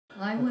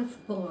I was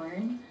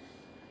born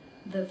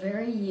the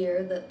very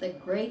year that the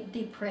Great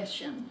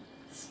Depression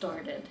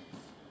started.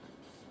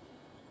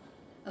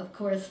 Of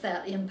course,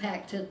 that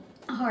impacted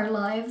our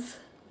lives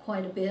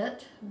quite a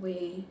bit.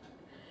 We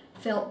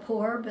felt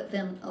poor, but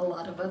then a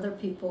lot of other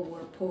people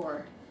were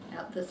poor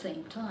at the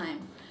same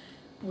time.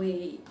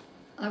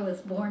 I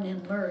was born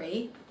in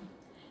Murray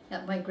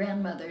at my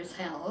grandmother's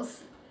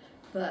house,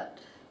 but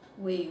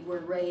we were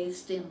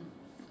raised in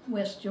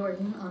West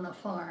Jordan on a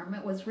farm.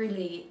 It was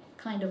really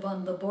kind of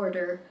on the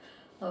border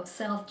of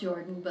South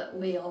Jordan, but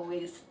we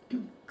always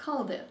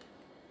called it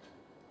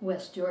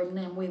West Jordan,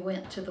 and we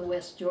went to the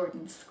West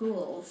Jordan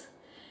schools.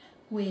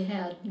 We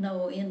had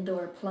no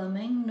indoor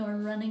plumbing nor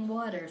running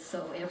water,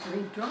 so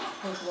every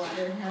drop of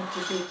water had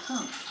to be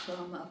pumped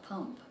from a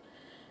pump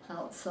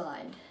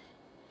outside.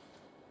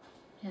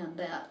 And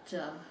that,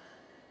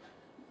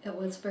 it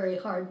was very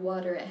hard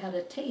water. It had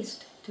a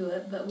taste to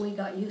it, but we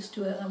got used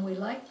to it and we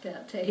liked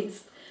that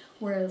taste,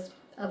 whereas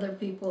other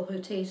people who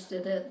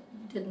tasted it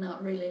did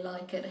not really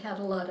like it. It had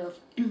a lot of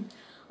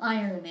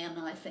iron in,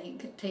 I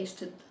think. It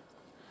tasted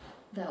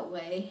that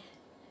way.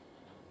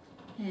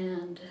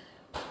 And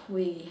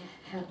we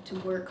had to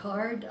work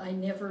hard. I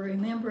never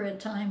remember a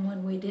time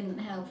when we didn't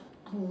have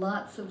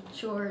lots of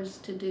chores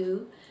to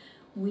do.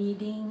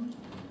 Weeding,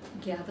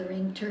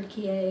 gathering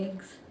turkey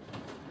eggs,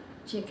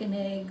 chicken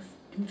eggs,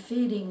 and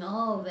feeding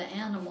all the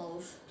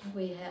animals.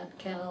 We had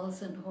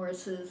cows and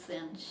horses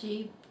and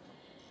sheep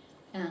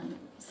and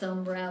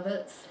some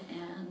rabbits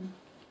and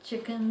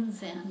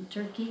chickens and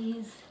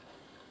turkeys.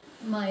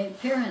 My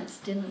parents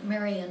didn't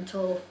marry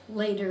until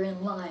later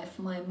in life.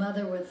 My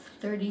mother was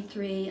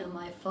 33 and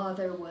my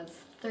father was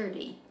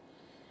 30.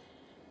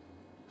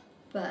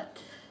 But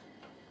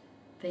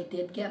they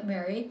did get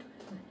married,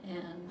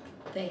 and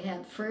they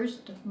had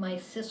first my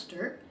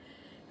sister,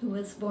 who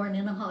was born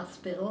in a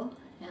hospital,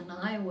 and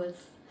I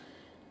was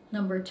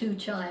number 2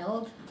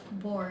 child,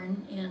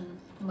 born in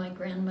my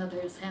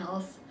grandmother's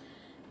house.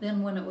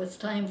 Then when it was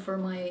time for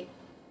my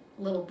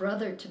little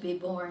brother to be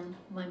born,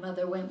 my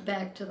mother went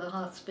back to the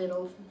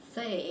hospital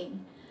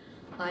saying,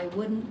 I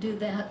wouldn't do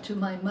that to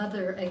my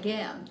mother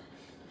again.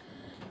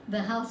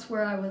 The house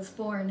where I was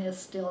born is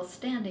still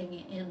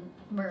standing in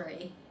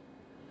Murray,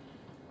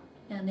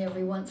 and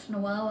every once in a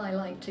while I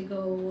like to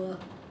go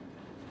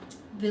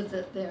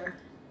visit there.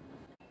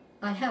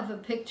 I have a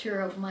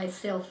picture of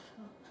myself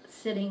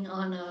sitting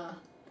on a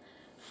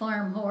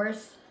farm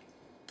horse,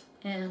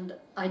 and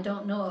I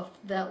don't know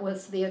if that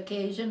was the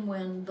occasion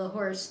when the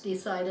horse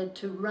decided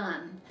to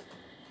run,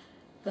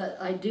 but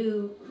I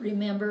do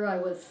remember I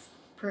was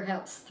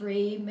perhaps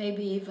 3,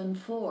 maybe even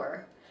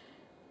 4,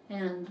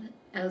 and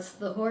as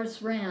the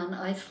horse ran,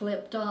 I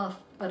slipped off,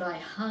 but I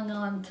hung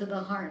on to the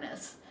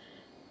harness,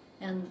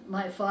 and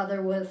my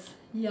father was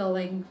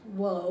yelling,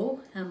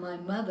 whoa, and my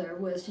mother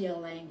was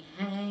yelling,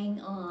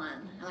 hang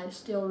on. I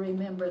still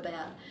remember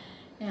that,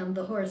 and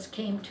the horse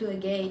came to a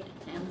gate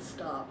and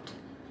stopped.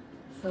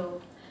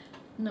 So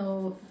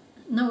no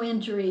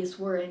injuries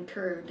were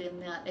incurred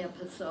in that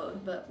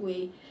episode, but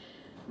we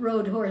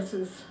rode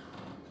horses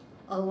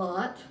a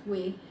lot.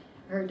 We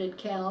herded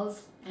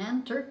cows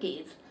and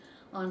turkeys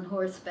on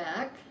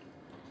horseback.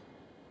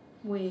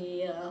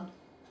 We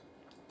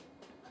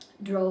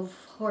drove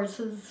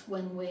horses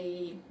when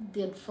we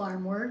did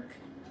farm work.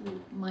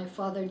 My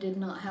father did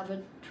not have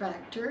a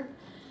tractor,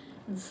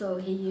 and so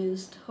he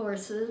used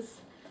horses.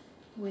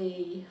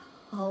 We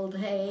hauled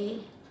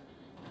hay.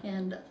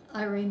 And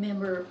I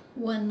remember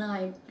one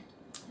night,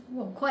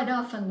 well, quite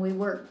often we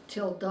worked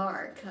till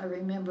dark. I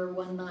remember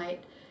one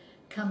night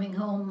coming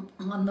home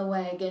on the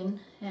wagon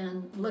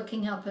and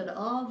looking up at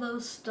all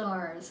those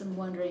stars and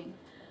wondering,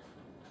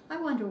 I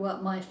wonder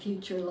what my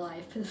future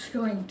life is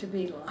going to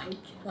be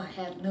like. I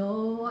had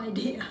no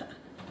idea.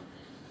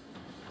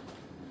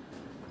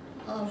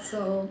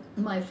 Also,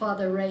 my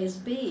father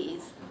raised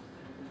bees,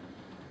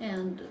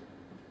 and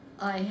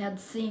I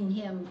had seen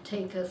him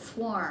take a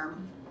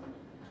swarm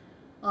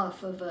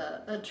off of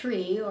a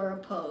tree or a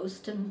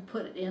post and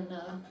put it in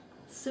a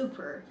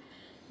super.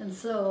 And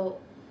so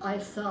I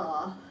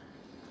saw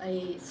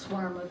a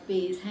swarm of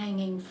bees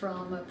hanging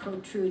from a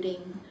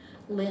protruding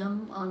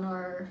limb on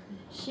our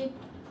sheep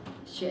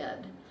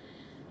shed.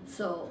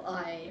 So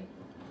I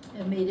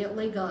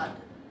immediately got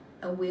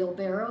a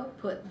wheelbarrow,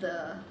 put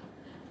the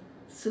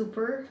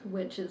super,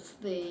 which is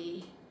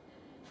the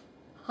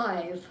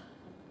hive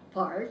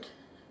part,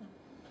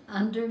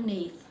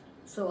 underneath.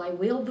 So I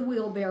wheeled the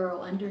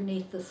wheelbarrow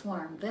underneath the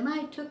swarm. Then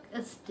I took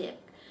a stick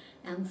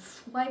and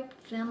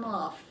swiped them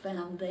off,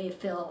 and they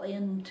fell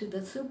into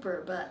the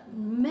super. But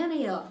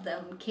many of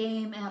them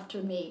came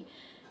after me,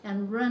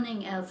 and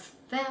running as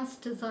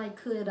fast as I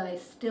could, I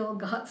still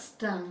got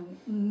stung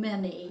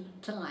many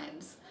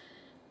times.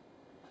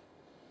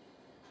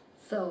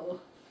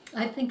 So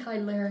I think I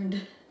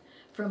learned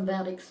from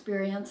that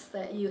experience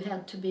that you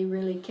had to be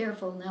really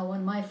careful. Now,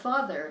 when my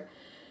father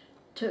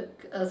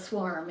took a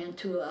swarm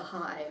into a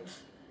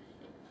hive,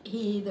 he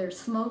either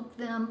smoked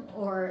them,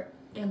 or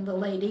in the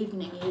late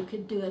evening you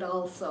could do it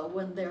also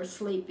when they're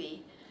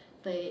sleepy.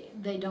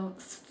 They don't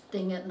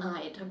sting at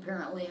night,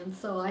 apparently, and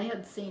so I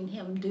had seen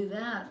him do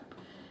that.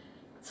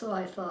 So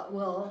I thought,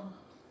 well,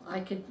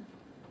 I could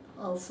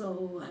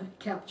also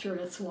capture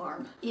a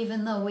swarm.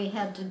 Even though we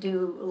had to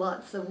do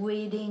lots of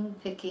weeding,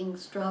 picking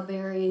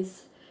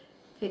strawberries,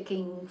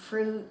 picking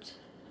fruit,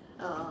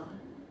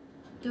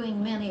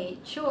 doing many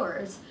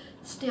chores,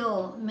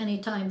 still many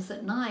times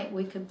at night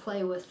we could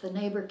play with the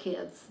neighbor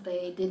kids.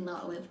 They did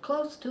not live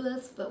close to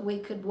us, but we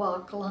could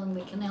walk along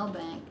the canal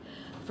bank.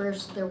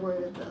 First there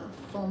were the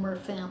Fomer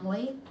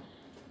family,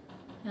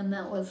 and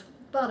that was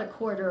about a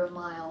quarter of a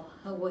mile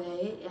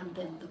away, and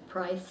then the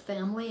Price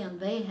family,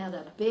 and they had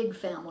a big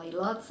family,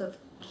 lots of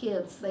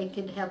kids. They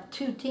could have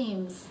two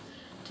teams,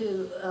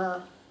 two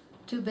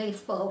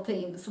baseball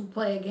teams, and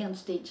play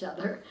against each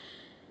other.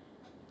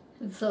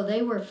 And so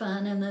they were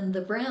fun, and then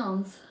the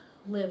Browns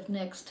lived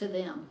next to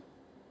them.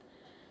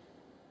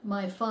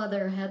 My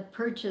father had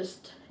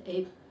purchased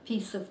a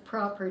piece of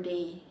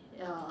property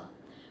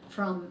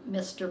from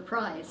Mr.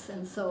 Price,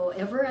 and so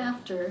ever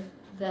after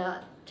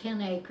that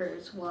 10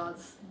 acres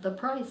was the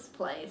Price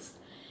place,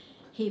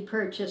 he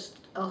purchased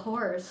a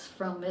horse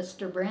from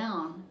Mr.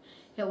 Brown.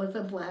 It was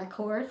a black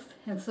horse,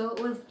 and so it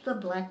was the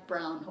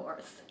black-brown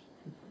horse.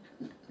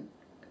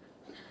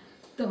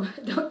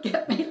 Don't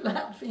get me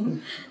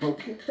laughing.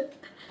 Okay.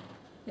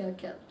 Yeah,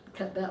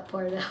 cut that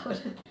part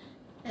out.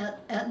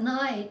 At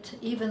night,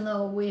 even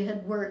though we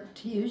had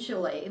worked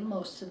usually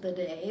most of the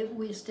day,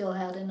 we still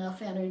had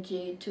enough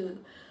energy to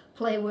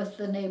play with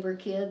the neighbor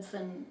kids,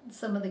 and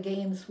some of the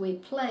games we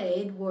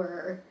played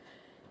were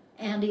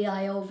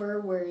ante-over,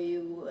 where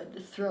you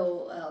would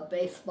throw a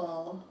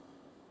baseball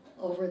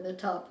over the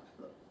top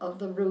of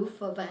the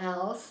roof of a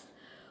house,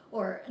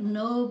 or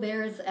No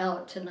Bears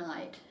Out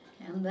Tonight.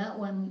 And that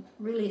one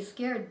really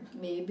scared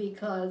me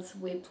because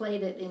we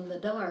played it in the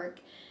dark,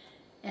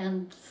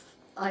 and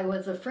I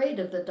was afraid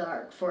of the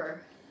dark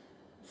for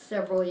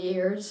several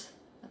years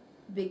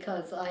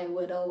because I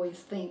would always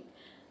think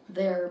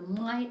there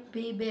might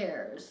be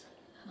bears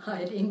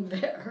hiding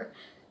there.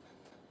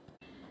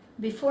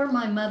 Before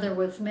my mother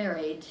was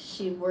married,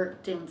 she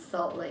worked in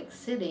Salt Lake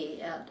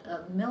City at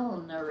a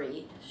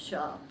millinery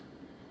shop,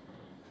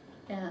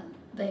 and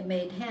they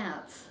made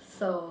hats.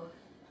 So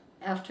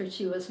after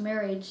she was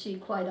married, she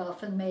quite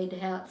often made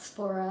hats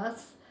for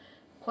us,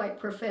 quite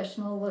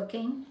professional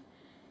looking,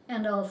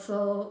 and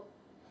also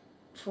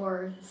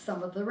for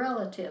some of the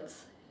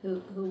relatives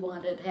who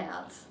wanted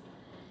hats.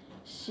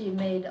 She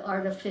made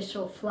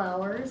artificial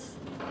flowers.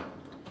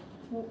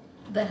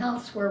 The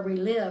house where we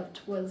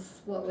lived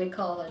was what we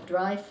call a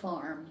dry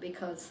farm,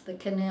 because the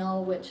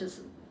canal, which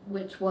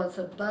was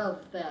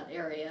above that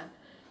area,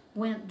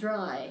 went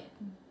dry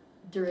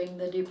during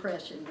the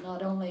Depression.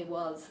 Not only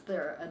was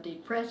there a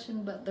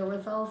depression, but there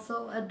was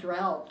also a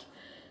drought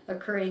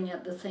occurring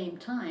at the same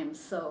time,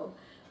 so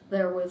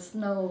there was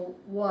no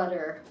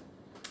water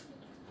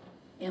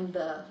in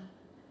the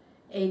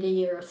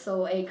 80 or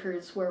so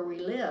acres where we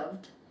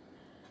lived.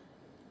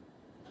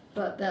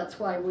 But that's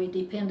why we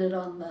depended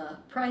on the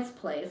Price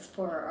place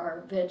for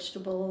our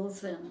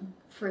vegetables and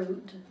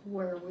fruit,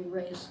 where we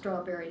raised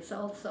strawberries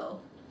also.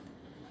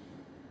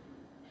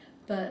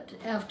 But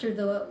after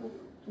the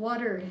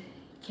water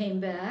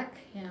came back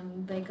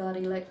and they got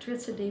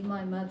electricity,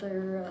 my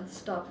mother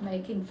stopped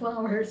making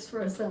flowers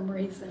for some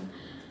reason.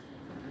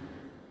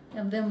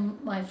 And then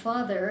my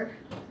father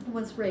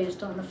was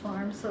raised on a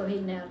farm, so he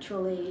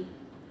naturally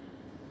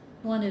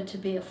wanted to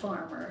be a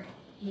farmer.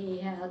 He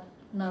had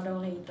not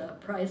only the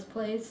Price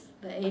place,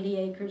 the 80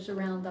 acres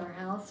around our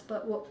house,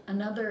 but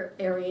another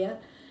area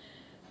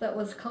that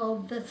was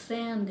called the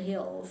Sand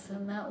Hills,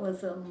 and that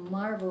was a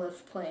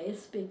marvelous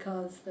place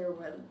because there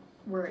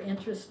were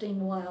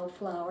interesting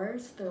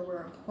wildflowers, there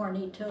were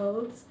horny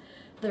toads,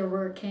 there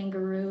were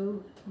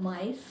kangaroo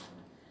mice,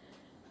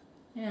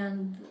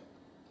 and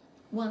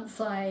once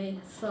I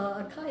saw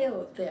a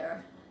coyote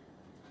there.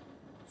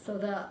 So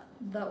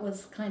that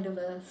was kind of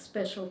a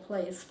special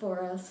place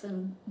for us,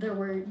 and there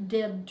were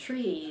dead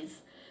trees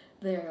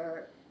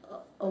there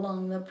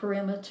along the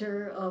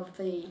perimeter of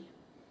the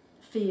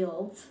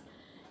fields,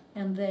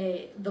 and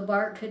the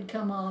bark had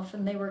come off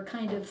and they were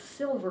kind of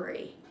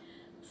silvery.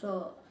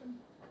 So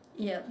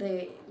yeah,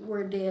 they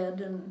were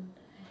dead and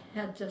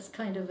had just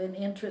kind of an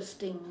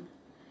interesting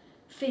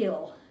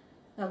feel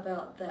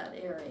about that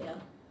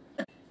area.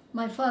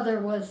 My father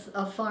was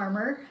a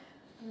farmer,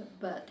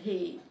 but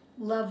he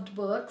loved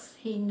books.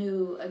 He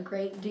knew a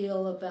great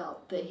deal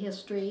about the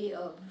history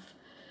of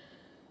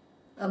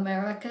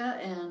America,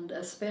 and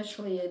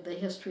especially the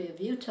history of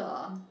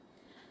Utah.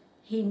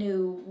 He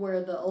knew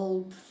where the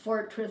old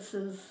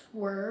fortresses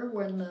were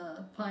when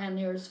the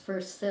pioneers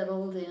first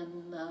settled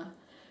in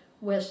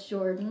West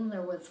Jordan.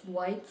 There was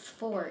White's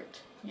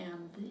Fort,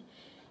 and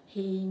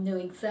he knew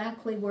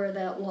exactly where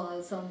that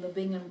was on the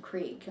Bingham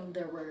Creek, and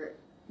there were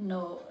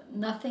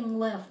nothing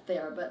left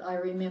there, but I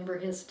remember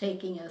his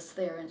taking us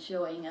there and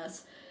showing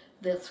us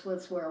this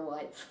was where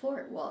White's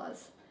Fort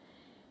was.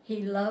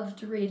 He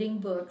loved reading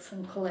books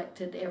and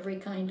collected every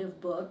kind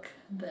of book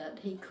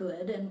that he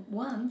could, and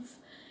once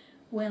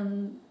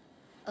when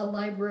a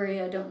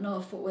library, I don't know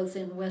if it was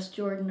in West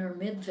Jordan or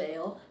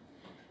Midvale,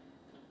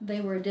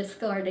 they were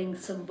discarding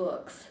some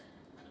books.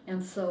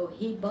 And so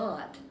he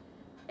bought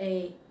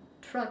a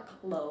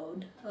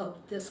truckload of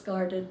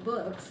discarded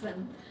books,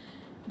 and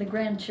the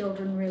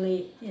grandchildren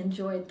really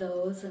enjoyed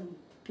those, and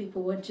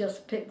people would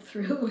just pick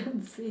through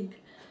and see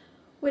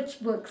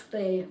which books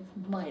they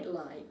might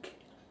like.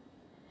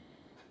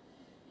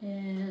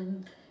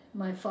 And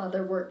my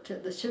father worked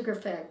at the sugar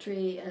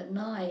factory at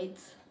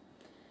nights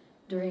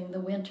during the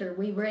winter.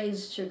 We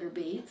raised sugar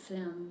beets,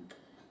 and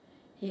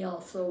he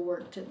also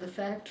worked at the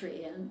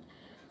factory. And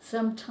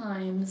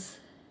sometimes,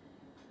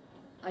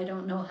 I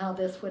don't know how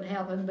this would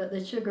happen, but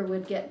the sugar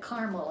would get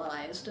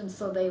caramelized, and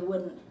so they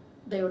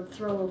would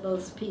throw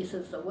those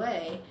pieces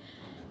away,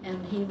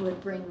 and he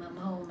would bring them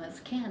home as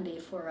candy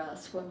for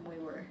us when we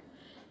were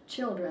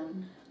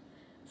children.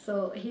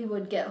 So he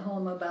would get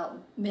home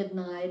about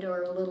midnight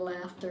or a little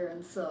after,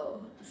 and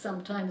so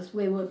sometimes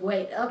we would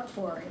wait up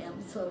for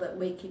him so that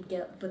we could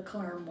get the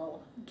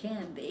caramel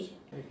candy.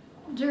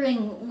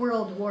 During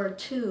World War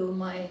II,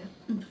 my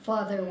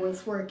father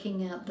was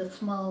working at the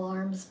small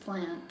arms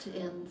plant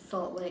in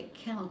Salt Lake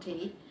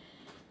County,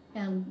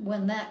 and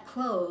when that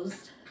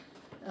closed,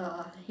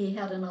 he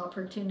had an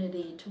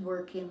opportunity to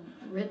work in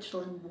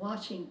Richland,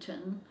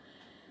 Washington,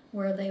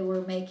 where they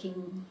were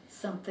making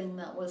something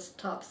that was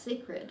top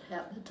secret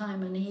at the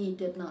time, and he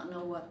did not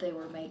know what they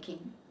were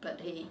making, but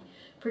he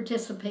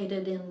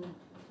participated in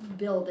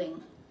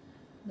building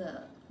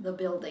the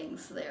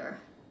buildings there.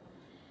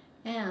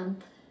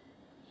 And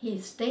he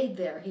stayed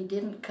there. He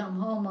didn't come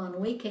home on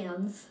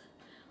weekends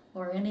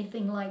or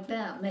anything like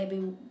that. Maybe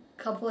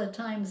a couple of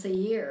times a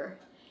year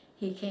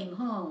he came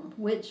home,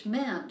 which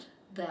meant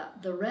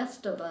that the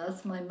rest of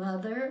us, my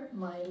mother,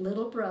 my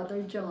little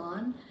brother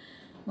John,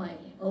 my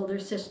older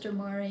sister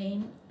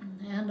Maureen,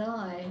 and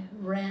I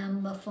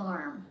ran the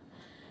farm.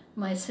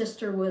 My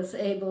sister was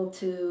able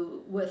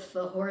to, with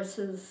the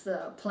horses,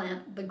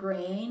 plant the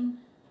grain,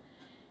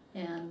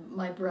 and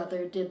my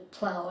brother did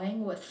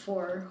plowing with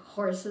 4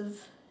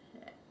 horses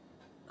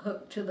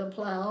hooked to the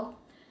plow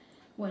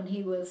when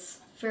he was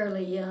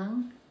fairly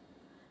young.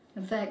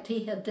 In fact,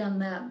 he had done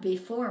that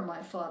before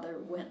my father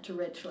went to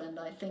Richland.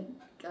 I think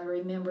I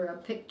remember a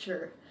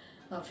picture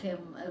of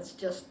him as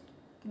just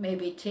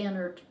maybe 10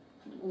 or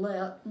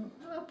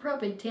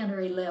probably 10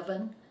 or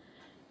 11,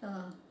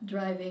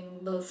 driving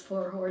those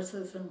 4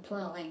 horses and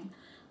plowing.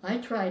 I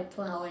tried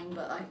plowing,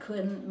 but I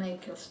couldn't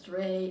make a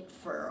straight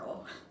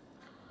furrow.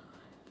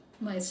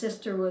 My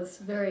sister was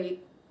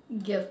very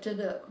gifted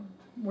at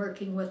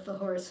working with the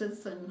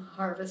horses and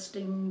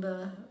harvesting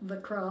the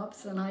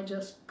crops, and I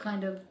just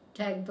kind of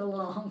tagged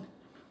along.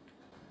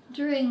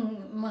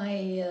 During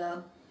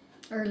my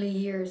early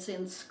years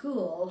in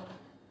school,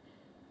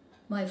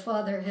 my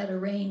father had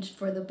arranged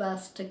for the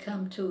bus to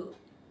come to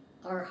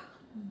our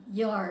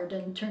yard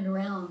and turn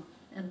around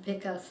and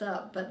pick us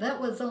up, but that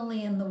was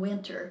only in the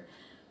winter,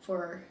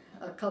 for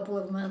a couple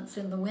of months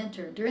in the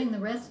winter. During the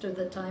rest of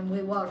the time,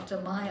 we walked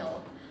a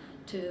mile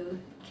to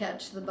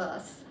catch the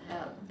bus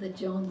at the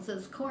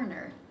Joneses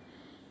Corner,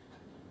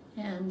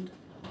 and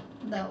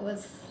that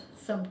was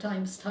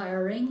sometimes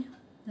tiring.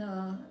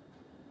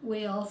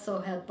 We also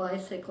had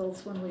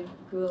bicycles when we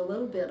grew a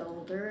little bit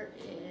older,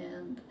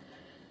 and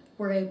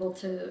were able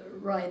to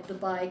ride the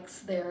bikes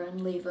there and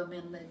leave them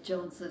in the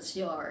Joneses'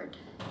 yard.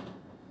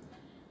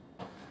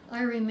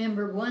 I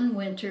remember one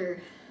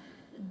winter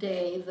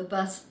day the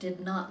bus did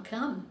not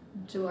come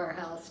to our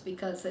house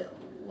because it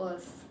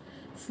was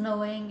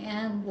snowing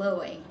and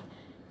blowing,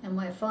 and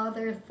my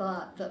father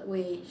thought that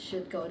we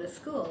should go to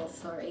school,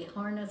 so he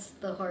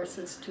harnessed the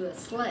horses to a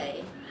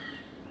sleigh,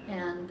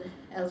 and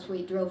as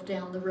we drove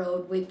down the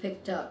road we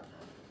picked up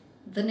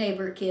the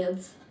neighbor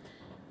kids,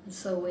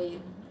 so we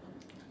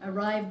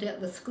arrived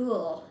at the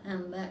school,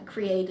 and that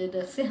created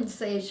a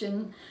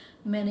sensation.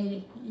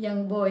 Many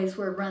young boys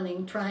were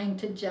running, trying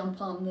to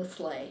jump on the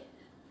sleigh.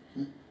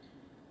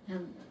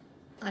 And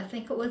I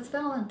think it was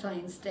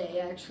Valentine's Day,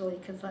 actually,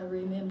 because I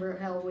remember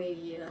how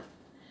we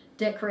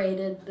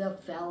decorated the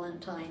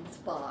Valentine's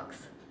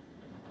box.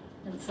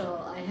 And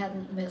so I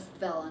hadn't missed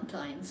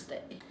Valentine's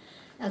Day.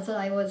 As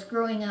I was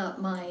growing up,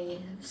 my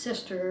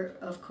sister,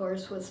 of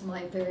course, was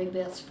my very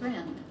best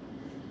friend.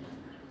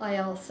 I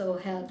also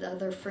had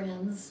other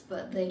friends,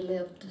 but they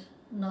lived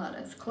not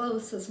as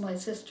close as my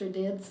sister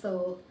did,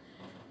 so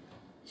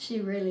she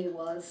really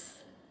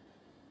was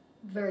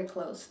very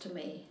close to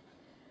me.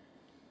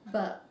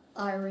 But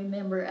I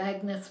remember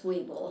Agnes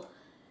Weeble,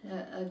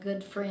 a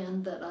good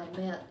friend that I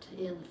met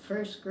in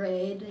first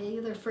grade,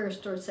 either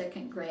first or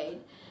second grade,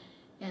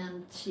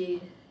 and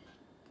she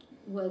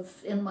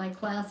was in my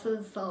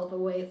classes all the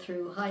way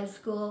through high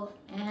school,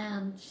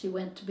 and she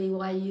went to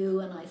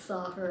BYU, and I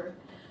saw her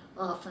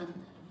often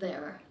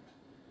there.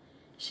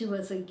 She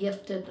was a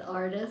gifted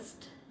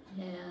artist,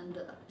 and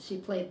she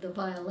played the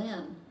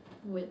violin,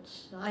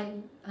 which I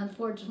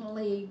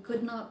unfortunately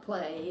could not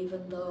play,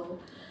 even though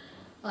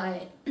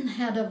I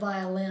had a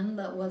violin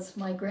that was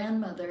my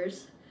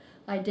grandmother's.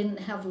 I didn't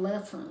have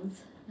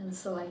lessons, and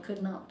so I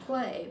could not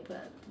play,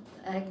 but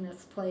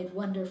Agnes played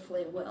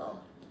wonderfully well.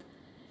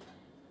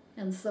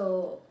 And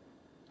so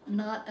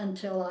not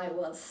until I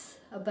was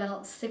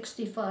about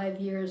 65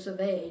 years of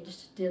age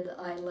did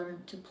I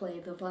learn to play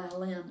the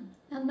violin.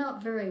 And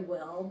not very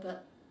well,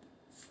 but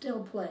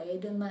still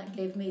played, and that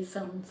gave me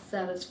some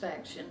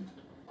satisfaction.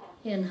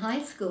 In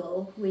high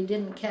school, we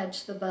didn't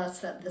catch the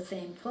bus at the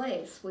same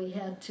place. We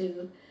had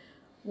to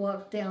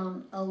walk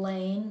down a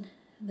lane.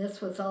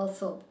 This was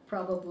also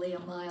probably a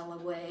mile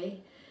away.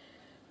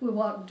 We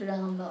walked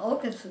down the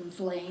Okeson's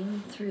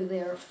lane through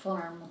their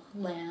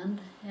farmland,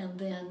 and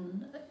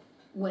then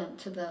went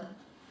to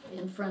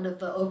in front of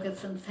the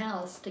Okeson's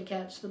house to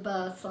catch the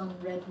bus on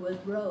Redwood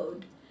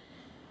Road.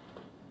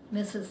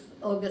 Mrs.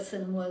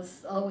 Ogeson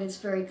was always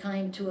very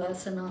kind to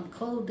us, and on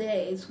cold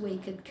days we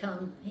could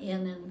come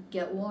in and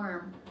get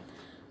warm.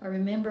 I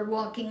remember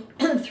walking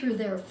through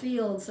their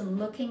fields and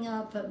looking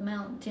up at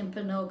Mount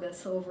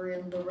Timpanogos over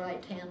in the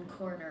right-hand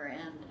corner,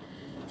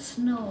 and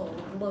snow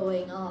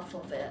blowing off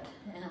of it,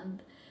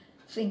 and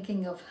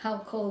thinking of how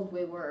cold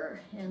we were.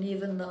 And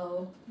even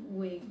though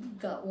we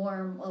got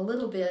warm a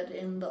little bit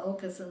in the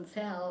Okeson's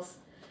house,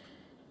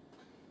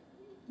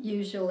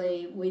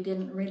 usually we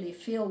didn't really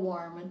feel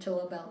warm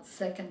until about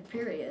second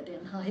period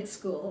in high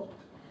school.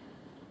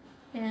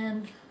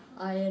 And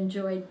I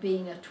enjoyed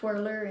being a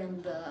twirler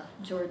in the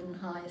Jordan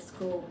High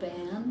School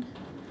band.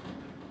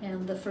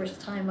 And the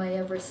first time I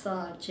ever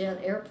saw a jet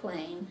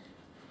airplane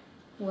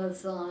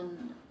was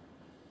on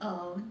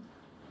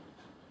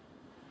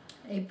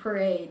a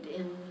parade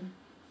in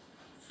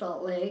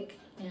Salt Lake,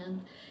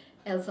 and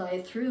as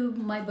I threw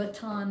my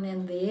baton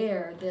in the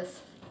air,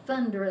 this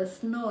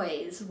thunderous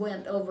noise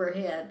went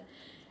overhead,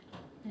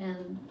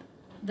 and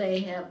they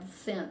have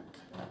sent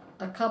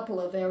a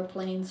couple of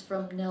airplanes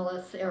from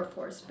Nellis Air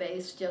Force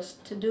Base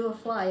just to do a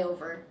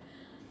flyover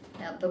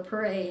at the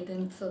parade,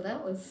 and so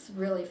that was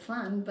really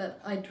fun,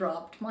 but I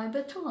dropped my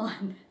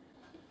baton.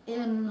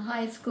 In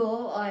high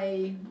school,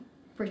 I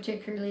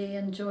particularly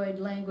enjoyed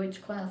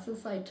language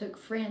classes. I took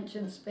French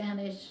and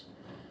Spanish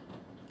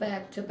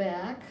back to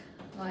back.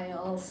 I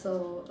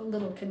also, a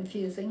little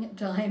confusing at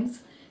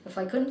times, if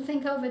I couldn't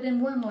think of it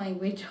in one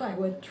language, I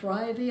would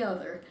try the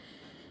other.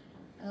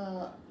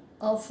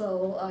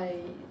 Also, I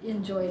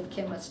enjoyed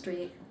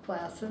chemistry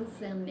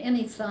classes, and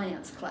any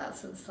science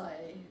classes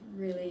I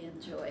really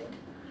enjoyed.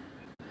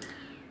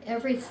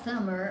 Every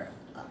summer,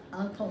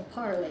 Uncle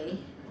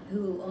Parley,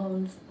 who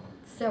owns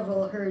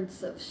several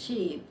herds of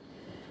sheep,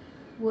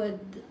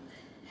 would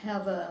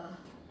have a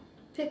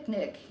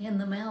picnic in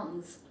the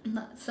mountains.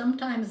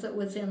 Sometimes it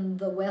was in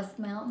the West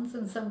Mountains,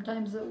 and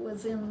sometimes it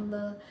was in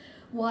the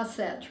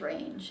Wasatch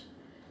Range.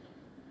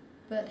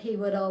 But he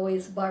would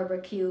always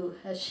barbecue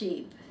a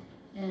sheep.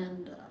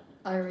 And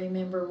I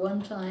remember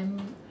one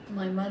time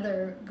my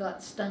mother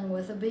got stung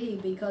with a bee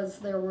because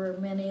there were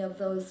many of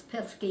those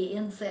pesky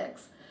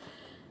insects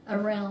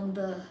around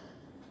the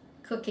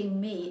cooking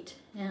meat,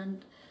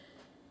 and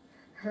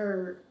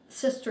her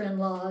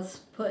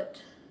sister-in-laws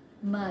put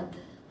mud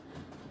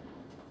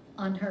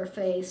on her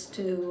face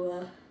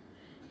to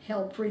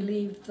help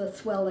relieve the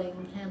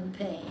swelling and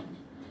pain.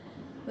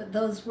 But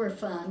those were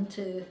fun,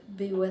 to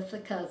be with the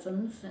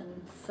cousins,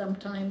 and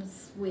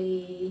sometimes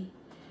we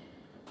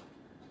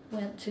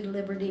went to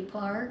Liberty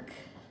Park,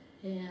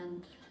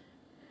 and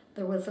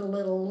there was a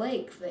little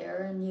lake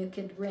there, and you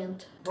could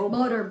rent a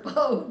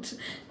motorboat.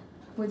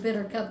 We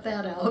better cut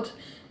that out,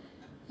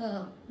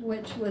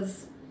 which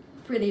was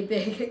pretty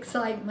big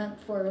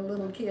excitement for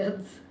little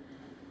kids.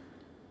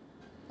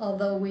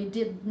 Although we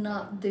did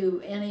not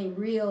do any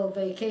real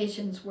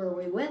vacations where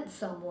we went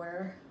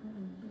somewhere,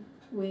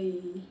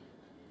 we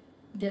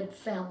did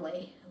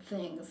family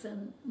things.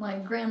 And my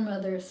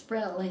grandmother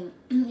Spratling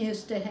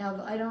used to have,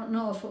 I don't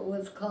know if it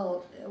was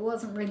called, it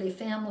wasn't really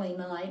family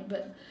night,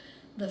 but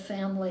the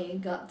family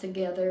got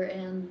together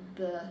and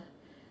the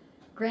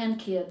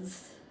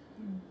grandkids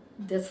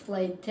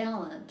displayed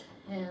talent.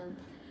 And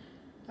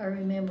I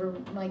remember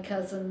my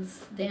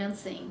cousins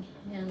dancing,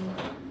 and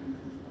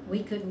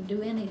we couldn't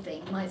do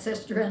anything, my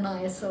sister and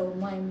I, so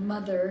my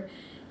mother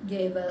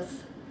gave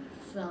us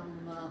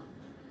some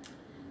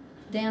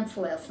dance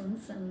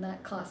lessons, and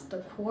that cost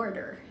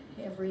 $0.25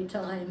 every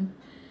time.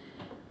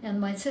 And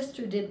my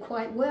sister did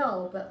quite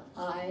well, but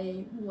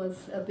I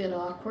was a bit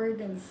awkward,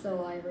 and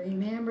so I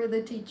remember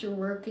the teacher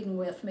working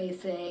with me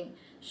saying,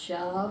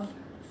 shove,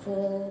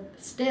 full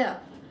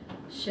step,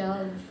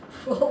 shove,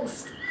 full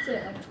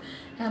step.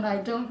 And I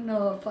don't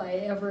know if I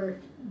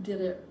ever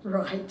did it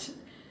right.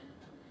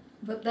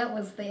 But that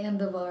was the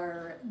end of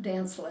our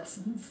dance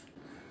lessons.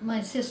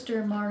 My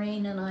sister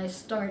Maureen and I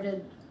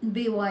started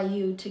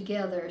BYU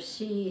together.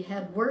 She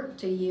had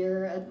worked a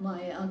year at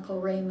my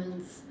Uncle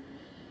Raymond's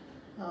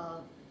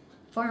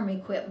farm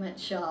equipment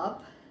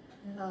shop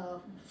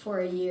for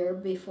a year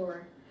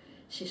before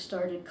she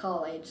started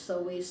college. So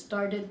we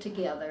started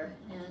together,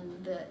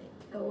 and it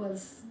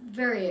was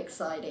very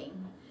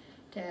exciting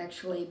to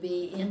actually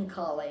be in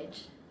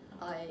college.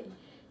 I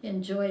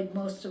enjoyed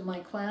most of my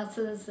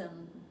classes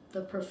and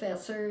the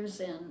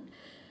professors, and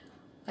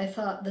I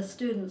thought the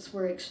students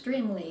were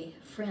extremely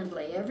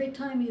friendly. Every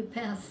time you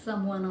passed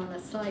someone on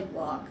a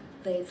sidewalk,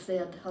 they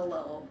said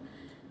hello,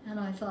 and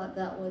I thought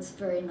that was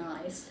very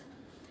nice.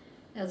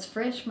 As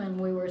freshmen,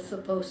 we were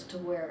supposed to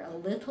wear a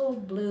little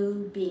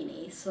blue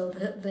beanie so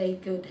that they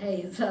could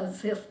haze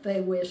us if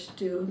they wished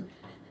to.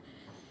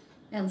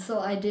 And so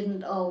I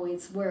didn't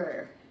always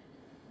wear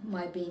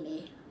my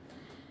beanie.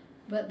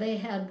 But they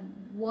had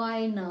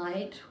Y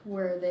night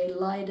where they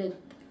lighted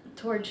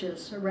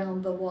torches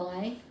around the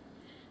Y.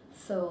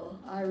 So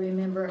I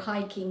remember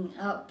hiking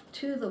up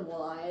to the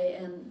Y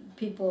and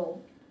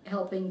people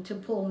helping to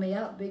pull me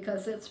up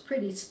because it's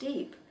pretty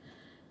steep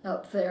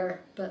up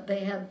there, but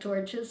they had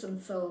torches,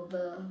 and so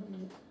the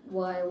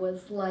Y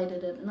was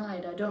lighted at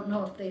night. I don't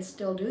know if they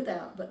still do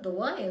that, but the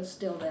Y is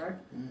still there.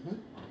 Mm-hmm.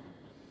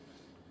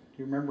 Do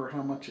you remember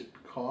how much it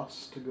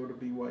costs to go to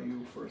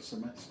BYU for a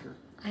semester?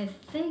 I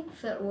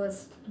think that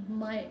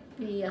might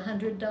be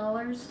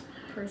 $100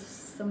 per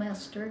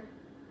semester.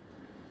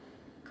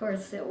 Of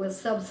course, it was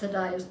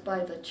subsidized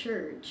by the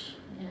church,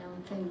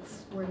 and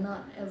things were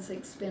not as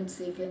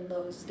expensive in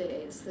those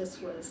days.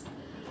 This was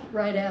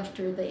right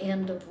after the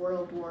end of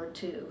World War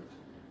II.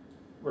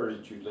 Where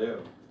did you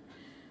live?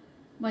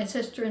 My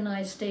sister and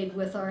I stayed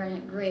with our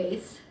Aunt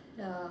Grace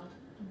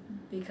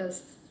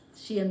because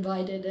she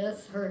invited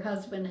us. Her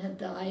husband had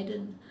died,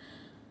 and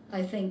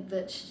I think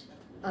that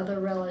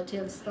other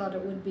relatives thought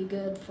it would be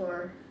good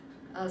for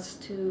us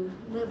to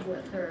live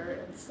with her,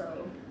 and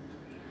so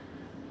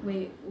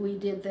we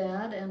did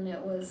that, and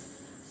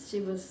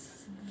she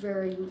was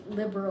very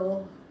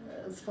liberal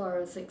as far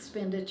as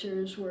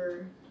expenditures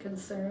were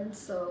concerned,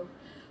 so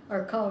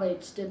our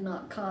college did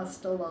not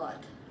cost a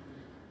lot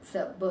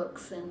except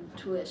books and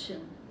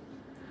tuition.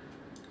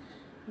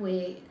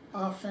 We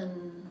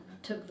often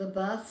took the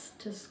bus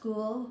to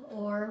school,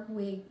 or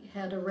we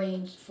had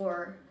arranged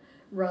for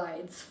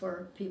rides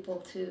for people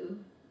to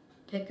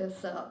pick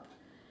us up.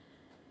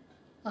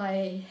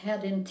 I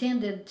had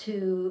intended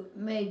to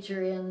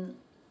major in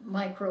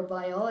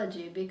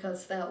microbiology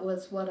because that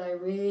was what I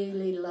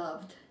really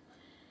loved.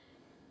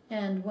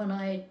 And when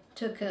I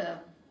took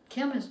a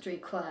chemistry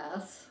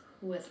class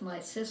with my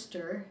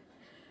sister,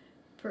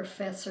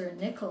 Professor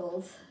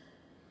Nichols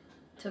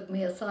took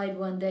me aside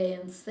one day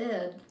and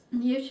said,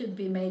 "You should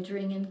be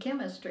majoring in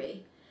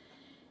chemistry."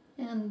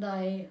 And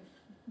I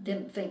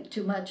didn't think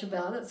too much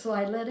about it, so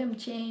I let him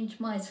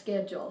change my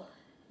schedule.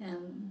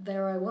 And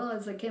there I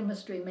was, a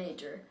chemistry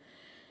major,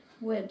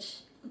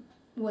 which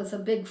was a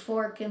big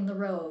fork in the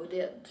road.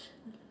 It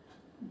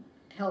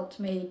helped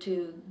me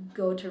to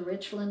go to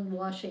Richland,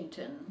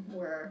 Washington,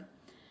 where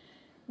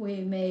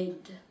we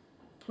made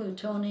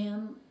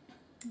plutonium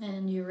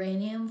and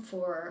uranium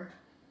for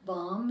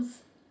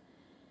bombs.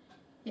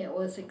 It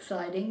was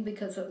exciting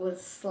because it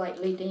was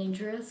slightly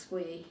dangerous.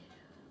 We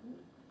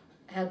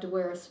had to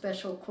wear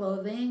special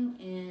clothing,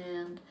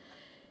 and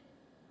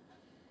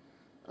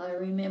I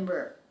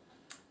remember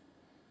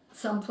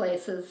some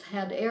places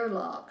had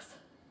airlocks.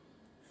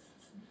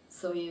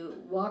 So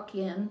you walk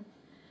in,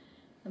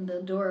 and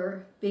the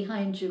door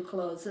behind you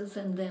closes,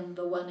 and then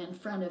the one in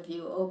front of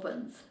you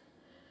opens,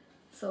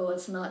 so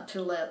as not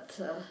to let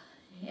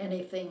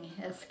anything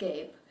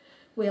escape.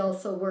 We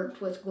also worked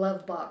with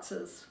glove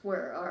boxes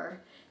where our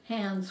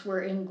hands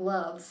were in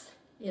gloves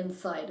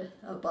inside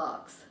a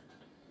box.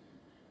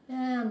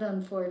 And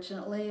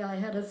unfortunately, I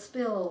had a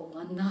spill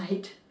one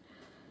night,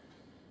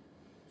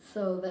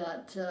 so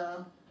that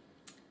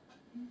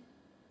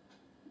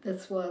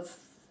this was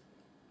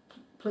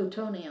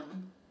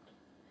plutonium.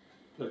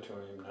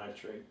 Plutonium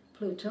nitrate.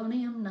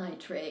 Plutonium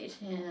nitrate,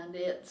 and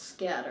it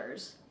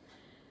scatters.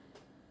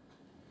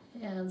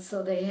 And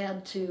so they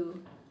had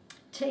to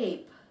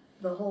tape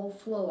the whole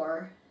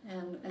floor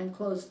and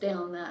close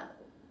down that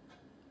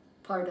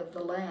part of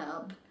the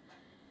lab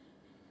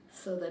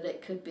so that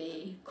it could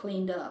be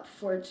cleaned up.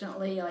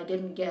 Fortunately, I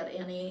didn't get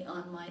any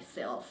on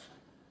myself.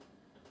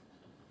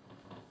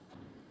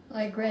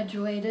 I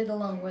graduated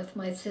along with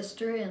my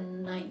sister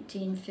in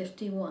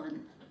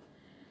 1951.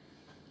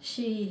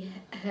 She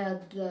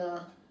had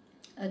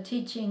a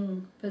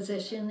teaching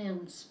position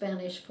in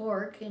Spanish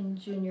Fork in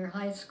junior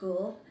high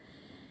school,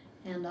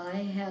 and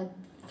I had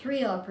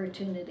 3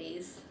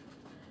 opportunities.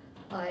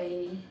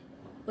 I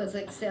was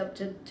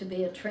accepted to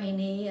be a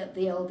trainee at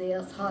the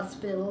LDS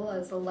hospital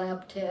as a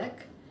lab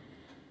tech.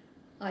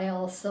 I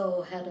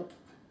also had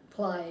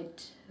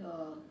applied,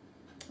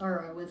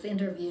 or I was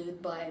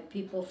interviewed by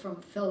people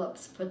from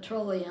Phillips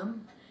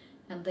Petroleum,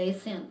 and they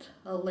sent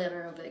a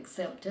letter of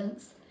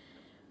acceptance.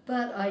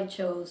 But I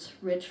chose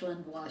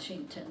Richland,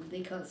 Washington,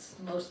 because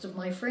most of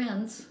my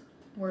friends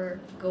were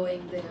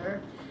going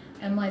there,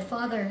 and my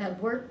father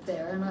had worked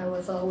there, and I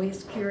was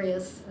always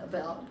curious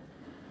about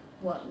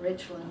what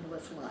Richland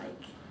was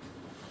like.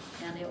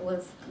 And it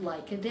was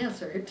like a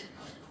desert,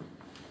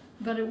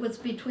 but it was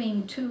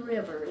between 2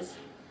 rivers.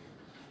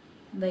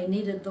 They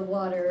needed the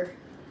water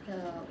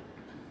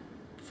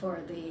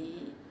for the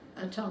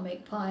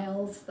atomic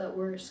piles that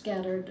were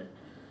scattered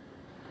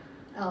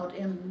out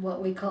in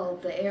what we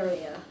called the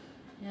area.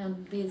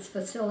 and these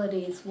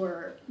facilities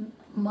were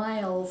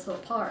miles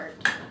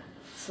apart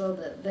so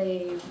that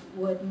they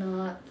would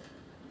not,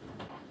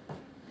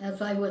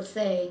 as I was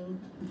saying,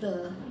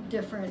 the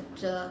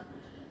different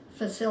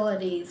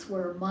facilities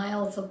were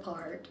miles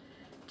apart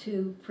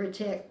to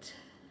protect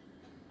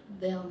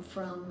them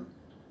from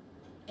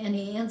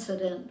any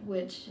incident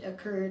which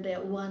occurred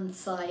at one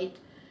site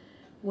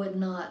would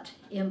not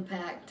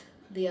impact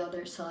the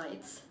other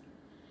sites.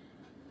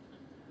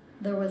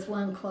 There was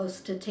one close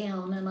to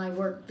town, and I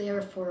worked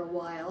there for a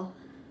while,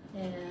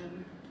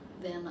 and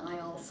then I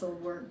also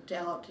worked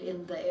out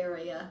in the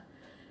area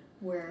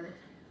where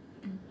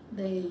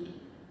they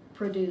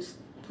produced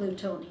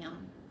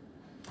plutonium.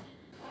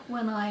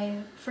 When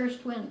I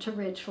first went to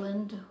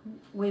Richland,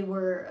 we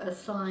were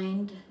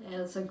assigned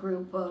as a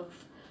group of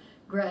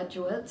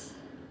graduates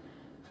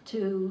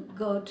to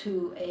go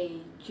to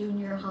a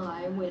junior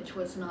high, which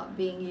was not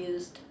being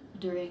used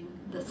during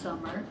the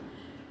summer.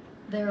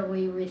 There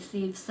we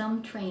received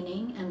some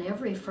training, and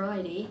every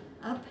Friday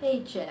a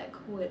paycheck,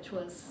 which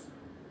was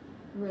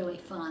really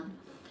fun.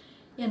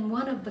 In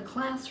one of the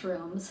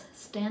classrooms,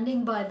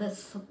 standing by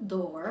this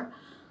door,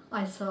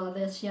 I saw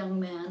this young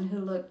man who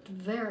looked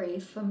very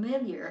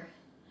familiar,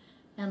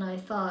 and I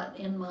thought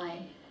in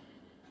my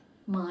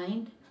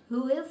mind,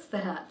 who is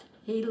that?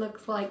 He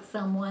looks like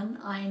someone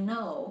I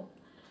know.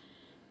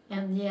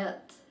 And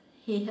yet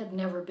he had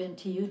never been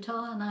to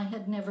Utah, and I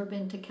had never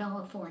been to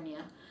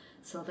California.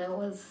 So that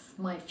was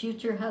my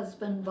future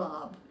husband,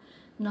 Bob.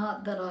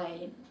 Not that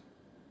I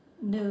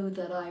knew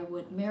that I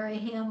would marry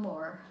him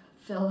or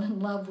fell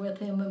in love with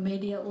him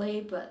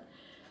immediately, but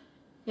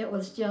it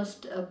was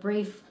just a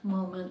brief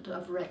moment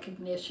of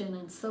recognition,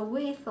 and so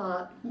we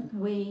thought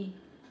we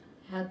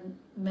had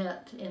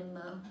met in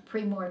the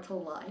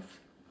premortal life.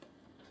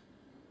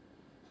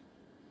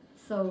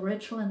 So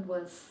Richland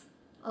was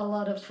a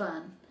lot of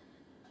fun.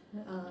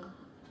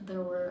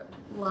 There were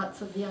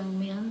lots of young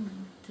men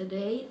to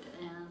date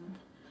and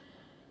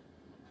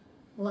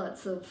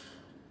lots of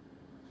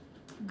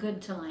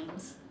good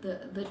times.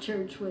 The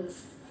church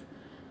was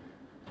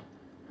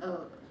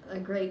a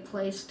great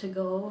place to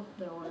go.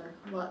 There were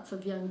lots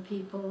of young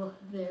people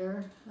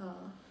there.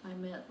 I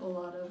met a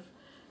lot of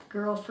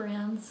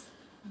girlfriends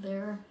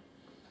there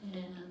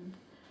and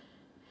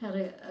had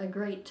a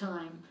great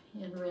time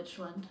in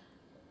Richland.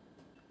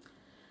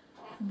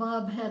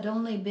 Bob had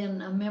only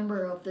been a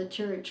member of the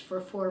church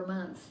for 4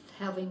 months,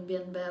 having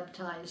been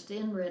baptized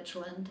in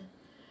Richland,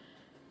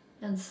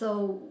 and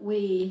so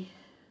we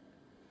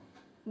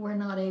were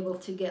not able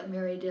to get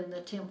married in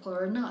the temple,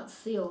 or not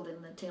sealed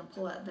in the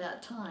temple at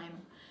that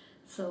time.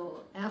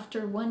 So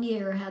after 1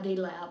 year had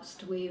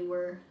elapsed, we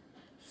were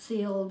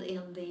sealed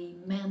in the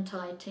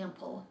Manti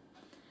temple,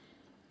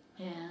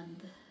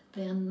 and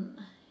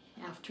then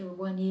after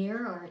 1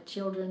 year, our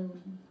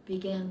children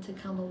began to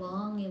come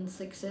along in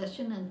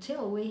succession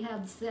until we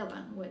had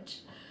 7, which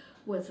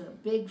was a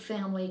big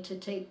family to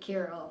take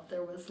care of.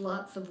 There was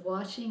lots of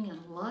washing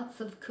and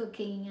lots of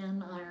cooking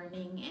and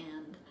ironing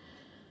and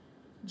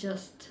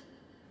just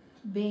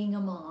being a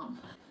mom.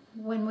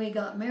 When we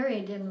got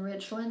married in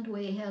Richland,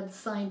 we had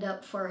signed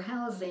up for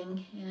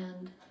housing,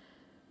 and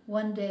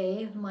one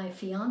day my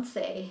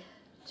fiance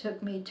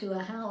took me to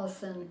a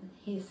house, and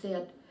he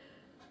said,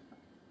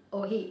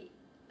 he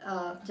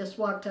just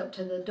walked up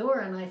to the door,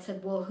 and I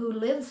said, well, who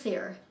lives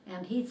here?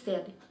 And he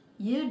said,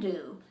 you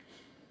do.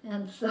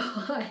 And so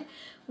I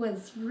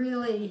was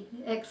really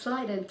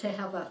excited to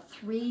have a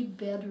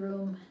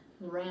 3-bedroom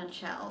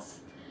ranch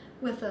house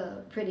with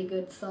a pretty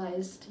good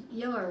sized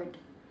yard.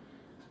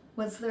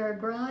 Was there a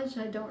garage?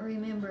 I don't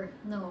remember.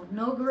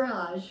 No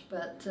garage,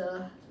 but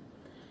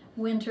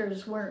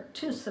winters weren't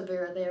too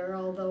severe there,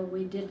 although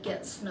we did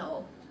get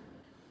snow.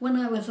 When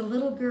I was a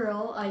little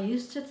girl, I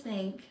used to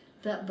think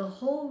that the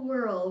whole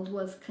world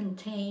was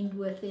contained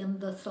within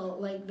the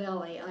Salt Lake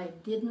Valley. I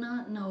did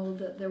not know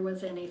that there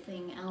was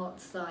anything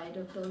outside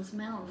of those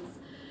mountains.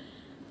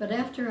 But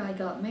after I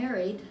got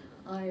married,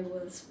 I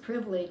was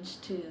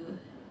privileged to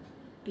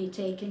be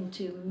taken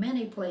to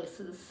many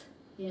places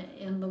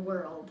in the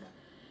world.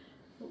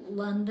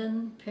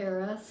 London,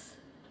 Paris,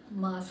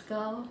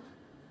 Moscow,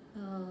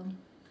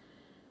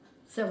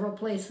 several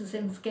places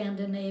in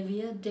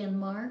Scandinavia,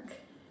 Denmark,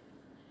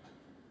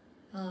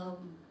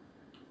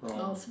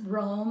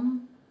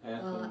 Rome,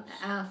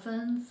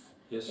 Athens,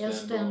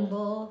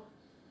 Istanbul,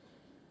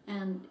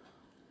 and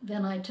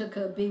then I took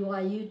a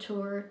BYU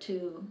tour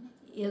to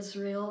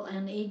Israel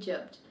and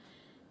Egypt,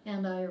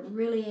 and I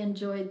really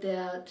enjoyed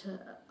that.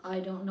 I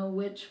don't know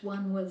which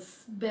one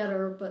was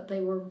better, but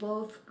they were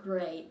both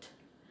great.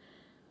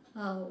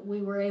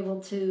 We were able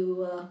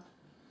to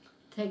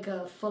take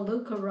a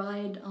felucca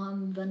ride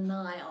on the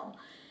Nile.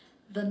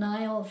 The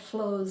Nile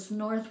flows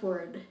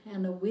northward,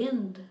 and a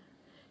wind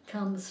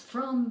comes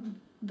from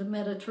the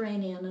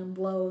Mediterranean and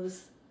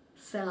blows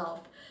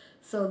south,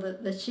 so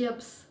that the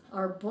ships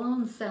are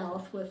blown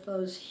south with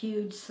those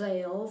huge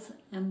sails,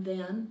 and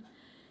then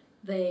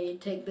they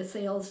take the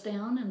sails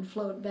down and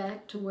float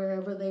back to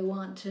wherever they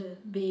want to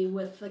be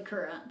with the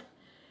current.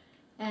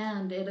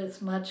 and it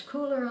is much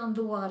cooler on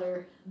the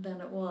water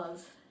than it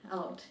was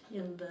out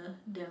in the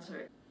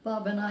desert.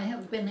 Bob and I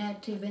have been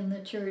active in the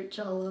church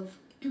all of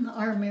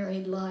our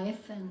married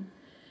life, and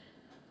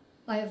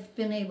I've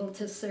been able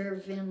to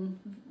serve in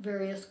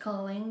various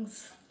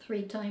callings,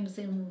 3 times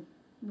in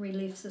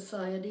Relief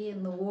Society,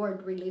 in the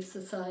Ward Relief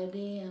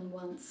Society, and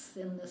once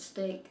in the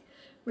Stake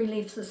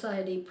Relief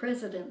Society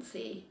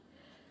presidency.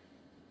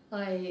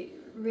 I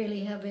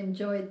really have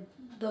enjoyed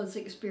those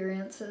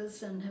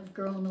experiences and have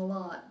grown a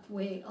lot.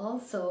 We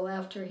also,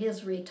 after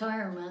his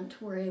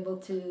retirement, were able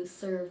to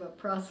serve a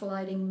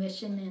proselyting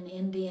mission in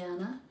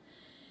Indiana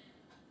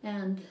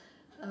and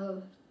a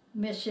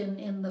mission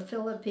in the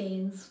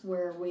Philippines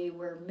where we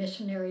were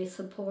missionary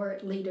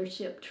support,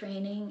 leadership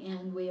training,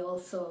 and we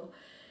also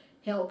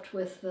helped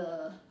with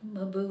the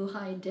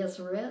Mabuhay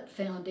Deseret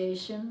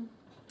Foundation,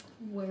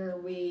 where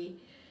we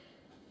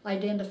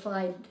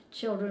identified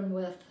children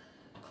with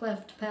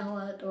cleft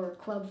palate or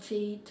club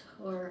feet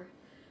or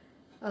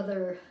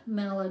other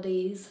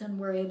maladies, and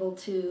were able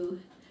to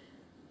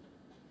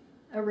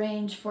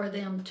arrange for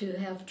them to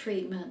have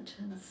treatment.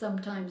 And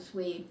sometimes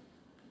we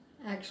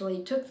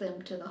actually took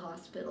them to the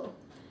hospital.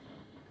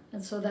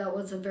 And so that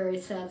was a very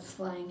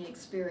satisfying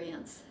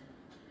experience.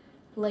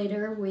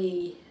 Later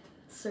we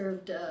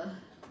served a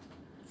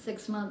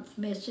 6-month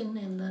mission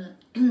in the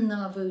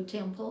Nauvoo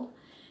Temple,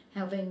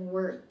 having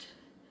worked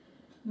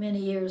many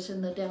years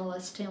in the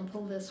Dallas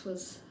Temple. This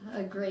was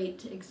a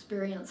great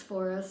experience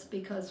for us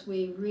because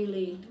we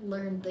really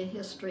learned the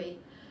history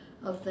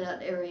of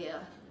that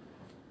area.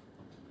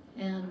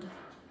 And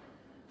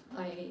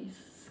I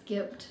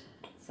skipped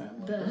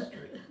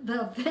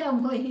the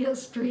family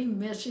history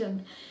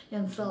mission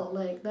in Salt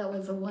Lake. That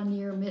was a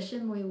 1-year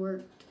mission. We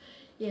worked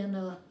in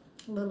a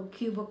little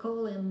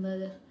cubicle in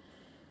the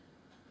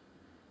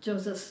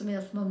Joseph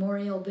Smith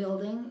Memorial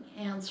Building,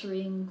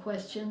 answering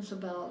questions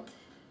about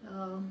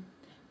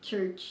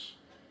church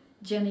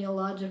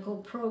genealogical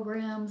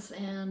programs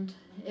and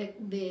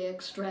the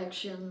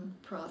extraction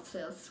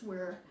process,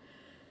 where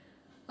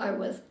I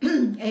was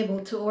able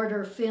to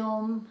order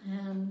film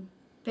and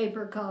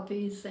paper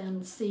copies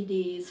and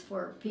CDs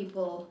for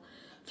people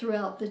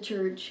throughout the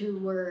church who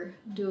were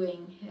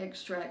doing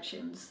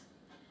extractions.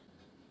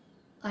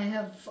 I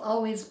have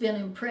always been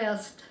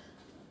impressed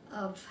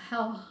of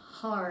how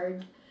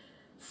hard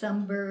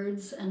some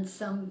birds and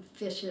some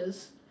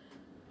fishes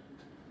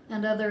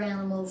and other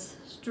animals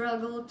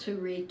struggle to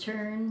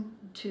return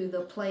to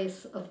the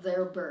place of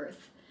their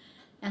birth.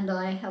 And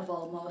I have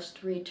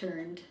almost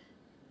returned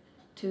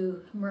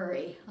to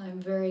Murray. I'm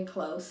very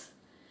close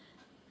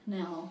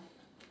now.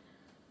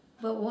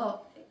 But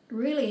what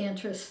really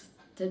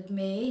interested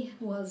me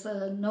was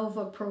a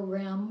NOVA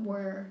program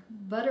where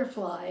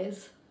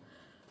butterflies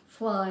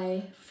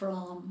fly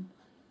from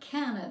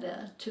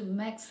Canada to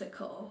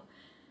Mexico,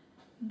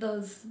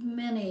 those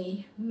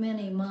many,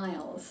 many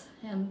miles,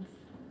 and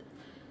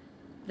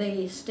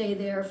they stay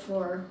there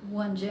for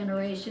 1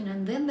 generation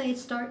and then they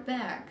start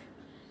back.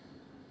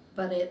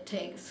 But it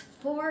takes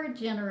 4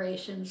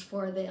 generations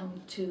for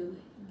them to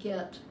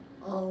get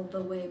all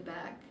the way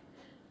back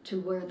to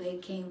where they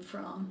came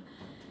from.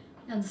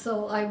 And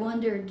so I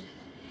wondered,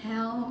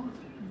 how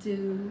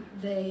do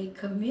they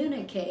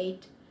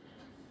communicate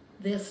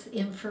this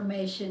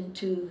information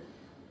to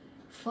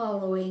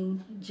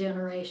following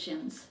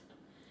generations?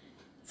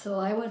 So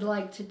I would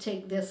like to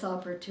take this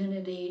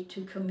opportunity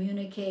to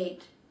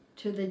communicate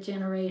to the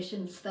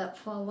generations that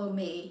follow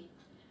me.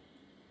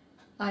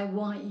 I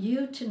want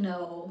you to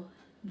know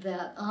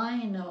that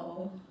I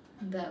know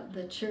that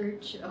the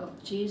Church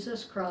of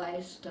Jesus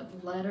Christ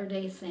of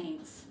Latter-day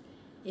Saints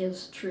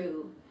is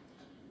true.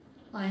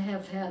 I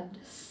have had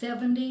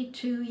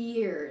 72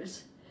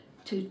 years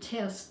to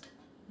test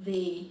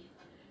the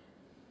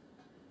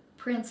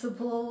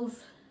principles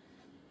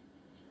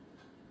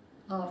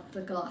of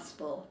the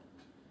gospel.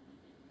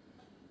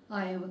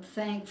 I am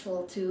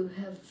thankful to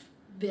have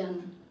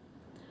been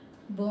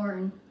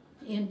born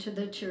into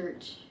the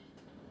church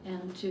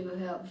and to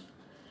have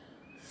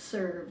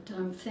served.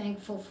 I'm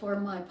thankful for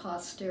my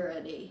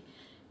posterity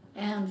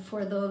and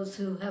for those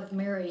who have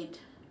married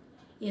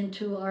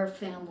into our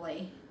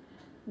family.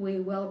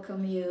 We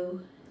welcome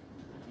you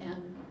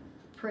and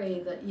pray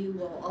that you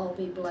will all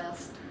be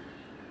blessed.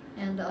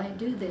 And I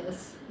do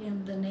this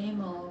in the name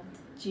of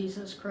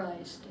Jesus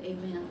Christ.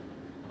 Amen.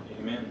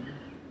 Amen.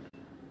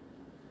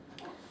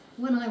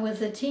 When I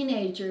was a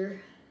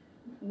teenager,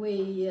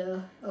 we,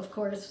 of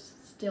course,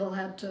 still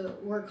had to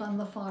work on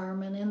the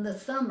farm, and in the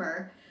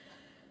summer,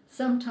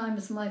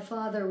 sometimes my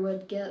father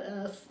would get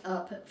us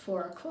up at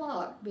 4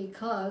 o'clock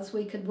because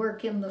we could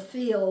work in the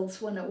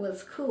fields when it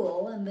was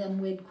cool, and then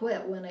we'd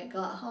quit when it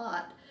got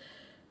hot.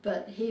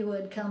 But he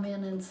would come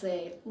in and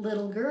say,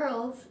 "Little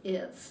girls,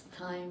 it's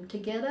time to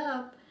get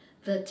up.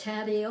 The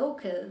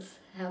Tadiokas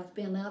have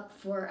been up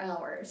for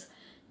hours."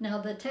 Now,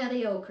 the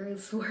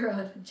Tadiokas were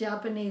a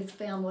Japanese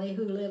family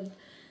who lived,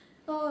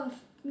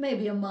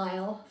 maybe a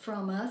mile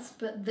from us,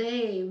 but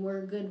they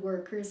were good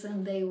workers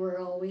and they were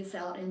always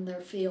out in their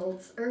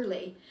fields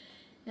early.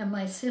 And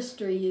my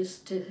sister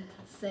used to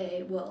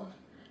say, "Well,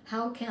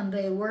 how can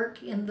they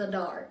work in the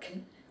dark?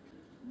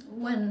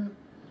 When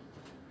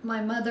my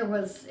mother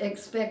was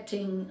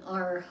expecting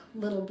our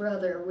little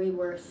brother, we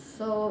were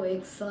so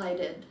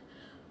excited.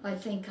 I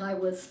think I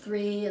was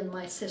 3 and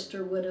my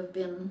sister would have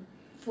been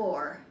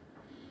 4.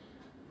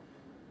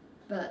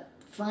 But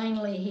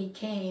finally he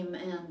came,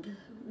 and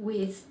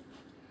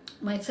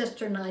my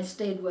sister and I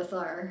stayed with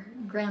our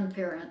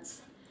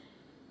grandparents.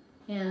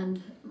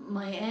 And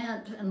my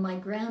aunt and my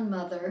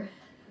grandmother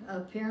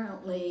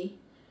apparently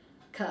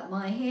cut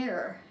my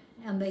hair,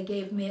 and they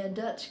gave me a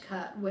Dutch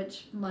cut,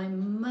 which my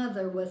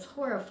mother was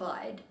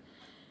horrified.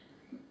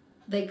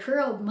 They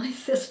curled my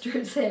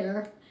sister's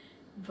hair,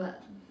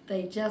 but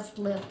they just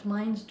left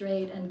mine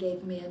straight and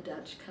gave me a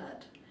Dutch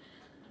cut.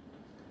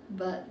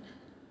 But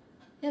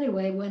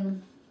anyway,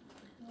 when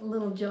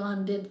little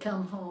John did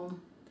come home,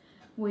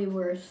 we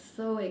were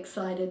so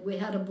excited. We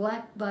had a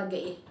black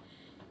buggy,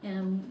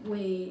 and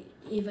we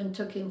even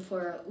took him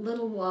for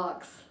little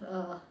walks,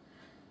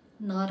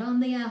 not on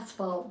the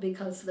asphalt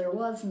because there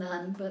was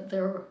none, but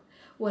there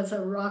was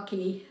a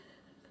rocky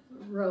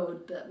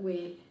road that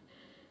we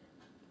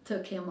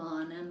took him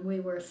on, and we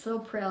were so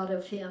proud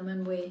of him,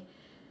 and we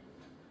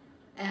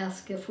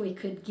asked if we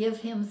could give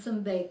him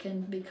some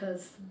bacon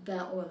because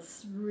that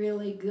was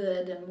really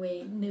good and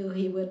we knew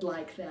he would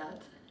like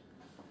that.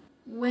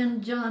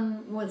 When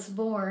John was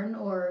born,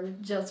 or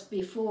just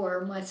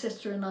before, my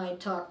sister and I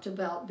talked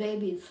about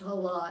babies a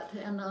lot,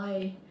 and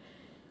I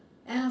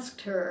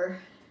asked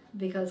her,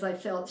 because I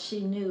felt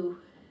she knew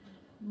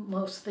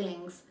most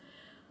things,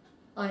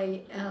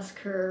 I asked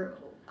her,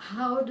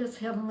 how does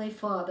Heavenly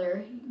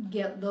Father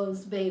get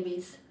those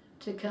babies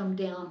to come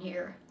down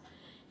here?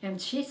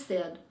 And she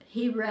said,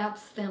 He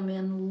wraps them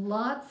in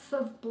lots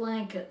of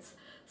blankets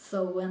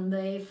so when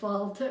they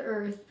fall to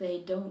earth they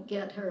don't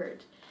get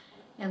hurt.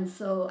 And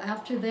so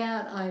after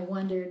that I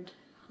wondered,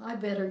 I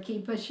better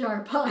keep a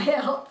sharp eye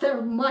out.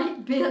 There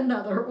might be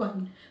another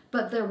one,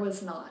 but there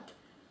was not.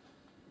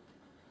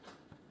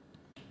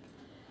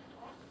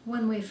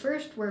 When we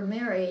first were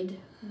married,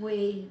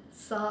 we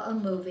saw a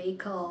movie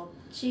called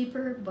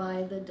Cheaper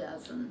by the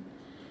Dozen.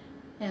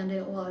 And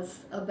it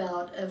was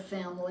about a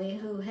family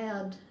who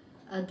had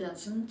a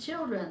dozen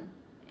children.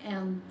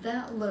 And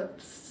that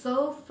looked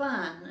so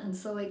fun and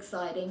so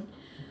exciting.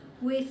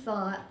 We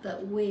thought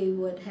that we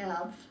would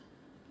have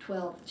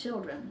 12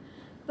 children.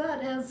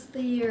 But as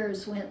the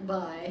years went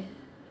by,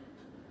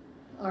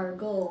 our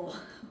goal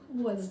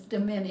was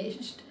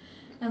diminished.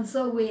 And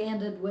so we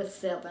ended with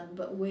 7,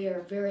 but we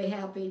are very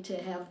happy to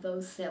have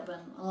those 7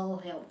 all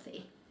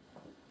healthy.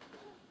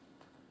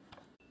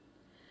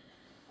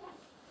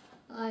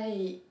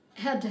 I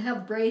had to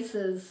have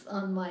braces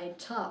on my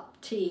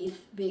top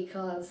teeth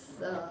because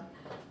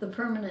the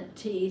permanent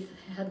teeth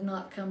had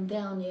not come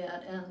down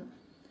yet, and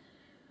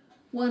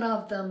one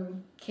of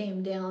them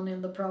came down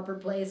in the proper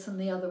place and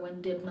the other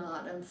one did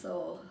not. And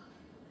so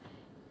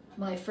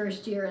my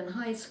first year in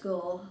high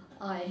school,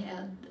 I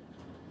had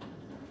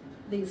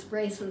these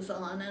braces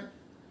on, and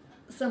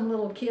some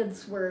little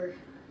kids were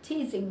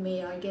teasing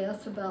me, I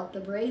guess, about the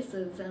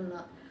braces, and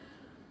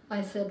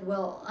I said,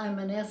 well, I'm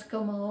an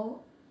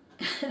Eskimo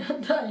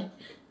and I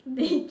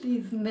need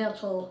these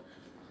metal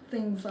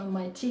things on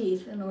my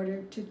teeth in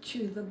order to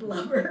chew the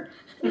blubber.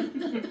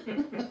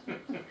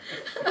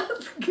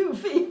 That's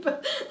goofy,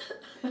 but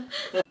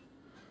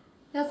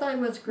as I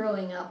was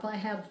growing up, I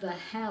have the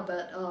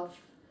habit of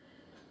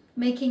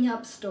making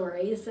up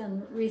stories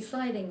and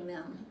reciting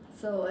them.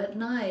 So at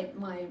night,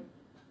 my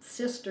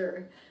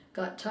sister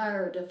got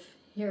tired of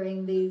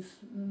hearing these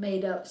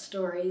made-up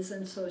stories,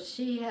 and so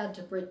she had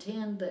to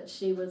pretend that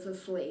she was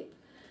asleep.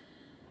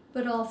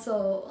 But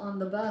also on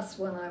the bus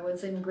when I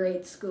was in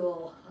grade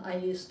school, I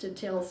used to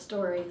tell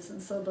stories,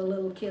 and so the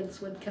little kids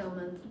would come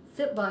and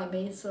sit by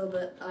me so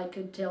that I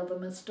could tell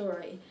them a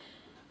story.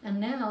 And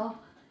now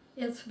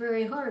it's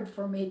very hard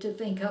for me to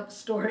think up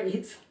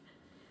stories.